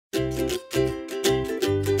Hello,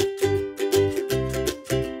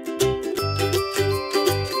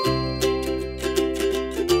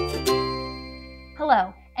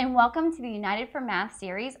 and welcome to the United for Math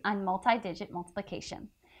series on multi-digit multiplication.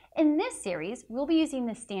 In this series, we'll be using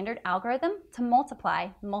the standard algorithm to multiply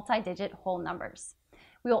multi-digit whole numbers.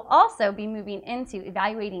 We will also be moving into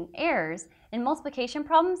evaluating errors in multiplication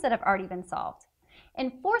problems that have already been solved.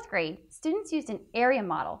 In 4th grade, students used an area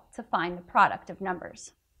model to find the product of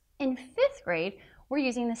numbers. In 5th grade, we're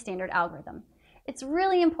using the standard algorithm. It's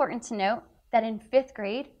really important to note that in 5th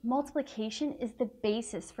grade, multiplication is the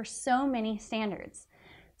basis for so many standards.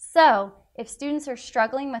 So, if students are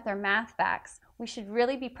struggling with their math facts, we should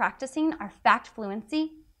really be practicing our fact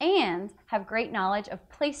fluency and have great knowledge of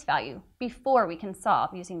place value before we can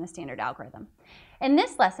solve using the standard algorithm. In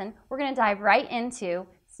this lesson, we're going to dive right into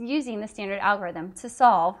using the standard algorithm to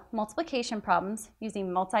solve multiplication problems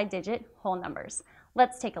using multi-digit whole numbers.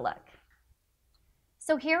 Let's take a look.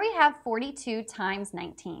 So here we have 42 times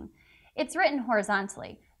 19. It's written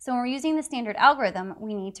horizontally, so when we're using the standard algorithm,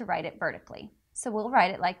 we need to write it vertically. So we'll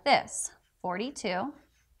write it like this: 42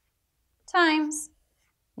 times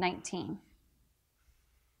 19.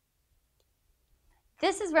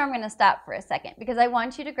 This is where I'm going to stop for a second because I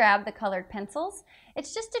want you to grab the colored pencils.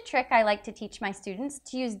 It's just a trick I like to teach my students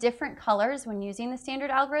to use different colors when using the standard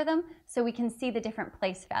algorithm so we can see the different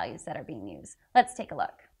place values that are being used. Let's take a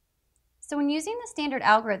look. So when using the standard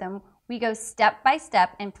algorithm, we go step by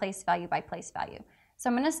step and place value by place value. So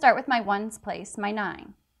I'm going to start with my ones place, my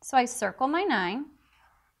 9. So I circle my 9,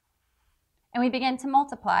 and we begin to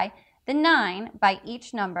multiply the 9 by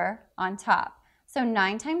each number on top. So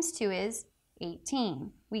 9 times 2 is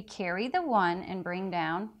 18. We carry the 1 and bring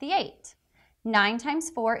down the 8. 9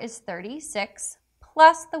 times 4 is 36,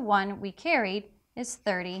 plus the 1 we carried is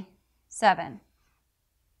 37.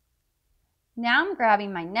 Now I'm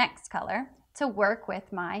grabbing my next color to work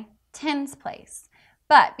with my tens place.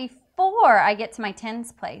 But before I get to my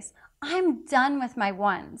tens place, I'm done with my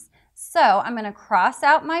ones. So I'm going to cross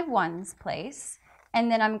out my ones place, and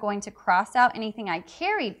then I'm going to cross out anything I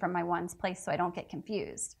carried from my ones place so I don't get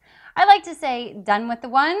confused. I like to say done with the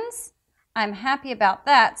ones. I'm happy about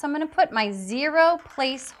that, so I'm going to put my 0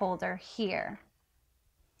 placeholder here.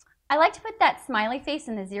 I like to put that smiley face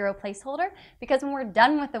in the 0 placeholder because when we're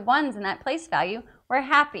done with the ones in that place value, we're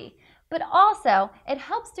happy. But also, it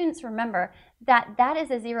helps students remember that that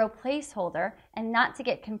is a 0 placeholder and not to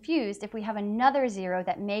get confused if we have another 0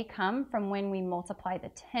 that may come from when we multiply the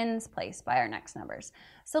tens place by our next numbers.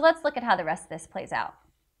 So let's look at how the rest of this plays out.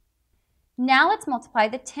 Now let's multiply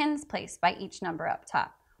the tens place by each number up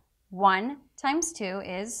top. 1 times 2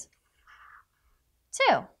 is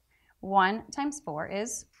 2. 1 times 4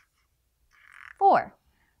 is 4.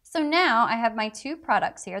 So now I have my two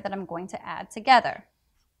products here that I'm going to add together.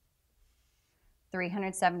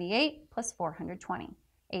 378 plus 420.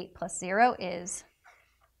 8 plus 0 is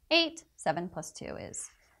 8. 7 plus 2 is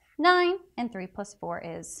 9. And 3 plus 4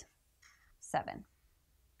 is 7.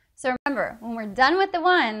 So remember, when we're done with the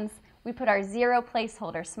ones, we put our 0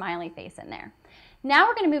 placeholder smiley face in there. Now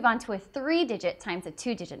we're going to move on to a 3-digit times a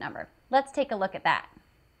 2-digit number. Let's take a look at that.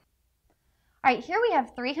 All right, here we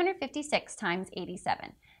have 356 times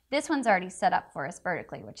 87. This one's already set up for us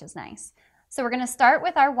vertically, which is nice. So we're going to start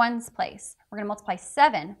with our ones place. We're going to multiply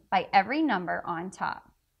 7 by every number on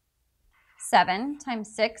top. 7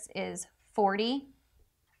 times 6 is 42.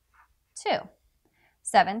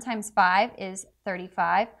 7 times 5 is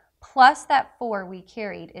 35, plus that 4 we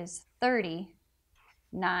carried is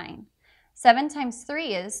 39. 7 times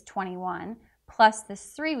 3 is 21, plus this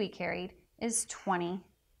 3 we carried is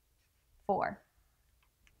 24.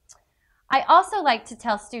 I also like to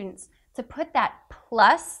tell students to put that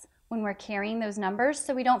plus when we're carrying those numbers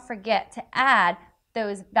so we don't forget to add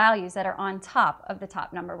those values that are on top of the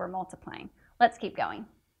top number we're multiplying. Let's keep going.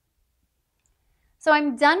 So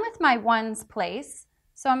I'm done with my ones place,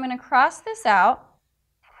 so I'm going to cross this out,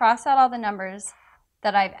 cross out all the numbers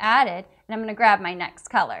that I've added, and I'm going to grab my next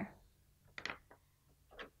color.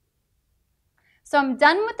 So I'm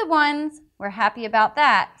done with the ones, we're happy about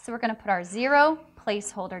that, so we're going to put our 0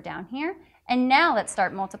 placeholder down here. And now let's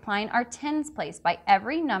start multiplying our tens place by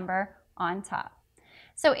every number on top.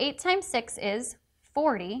 So 8 times 6 is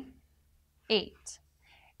 48.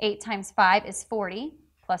 8 times 5 is 40,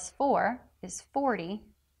 plus 4 is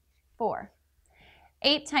 44.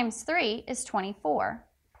 8 times 3 is 24,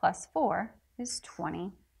 plus 4 is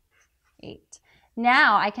 28.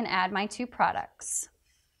 Now I can add my two products.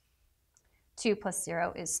 2 plus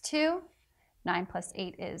 0 is 2. 9 plus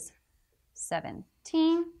 8 is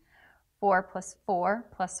 17. 4 plus 4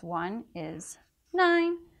 plus 1 is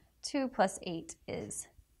 9. 2 plus 8 is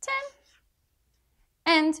 10.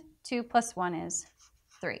 2 plus 1 is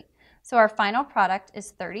 3. So our final product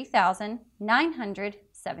is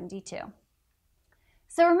 30,972.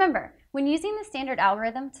 So remember, when using the standard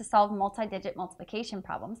algorithm to solve multi-digit multiplication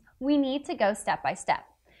problems, we need to go step by step.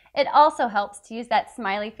 It also helps to use that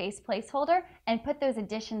smiley face placeholder and put those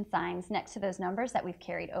addition signs next to those numbers that we've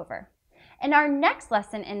carried over. In our next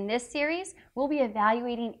lesson in this series, we'll be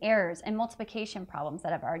evaluating errors in multiplication problems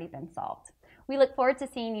that have already been solved. We look forward to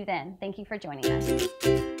seeing you then. Thank you for joining us.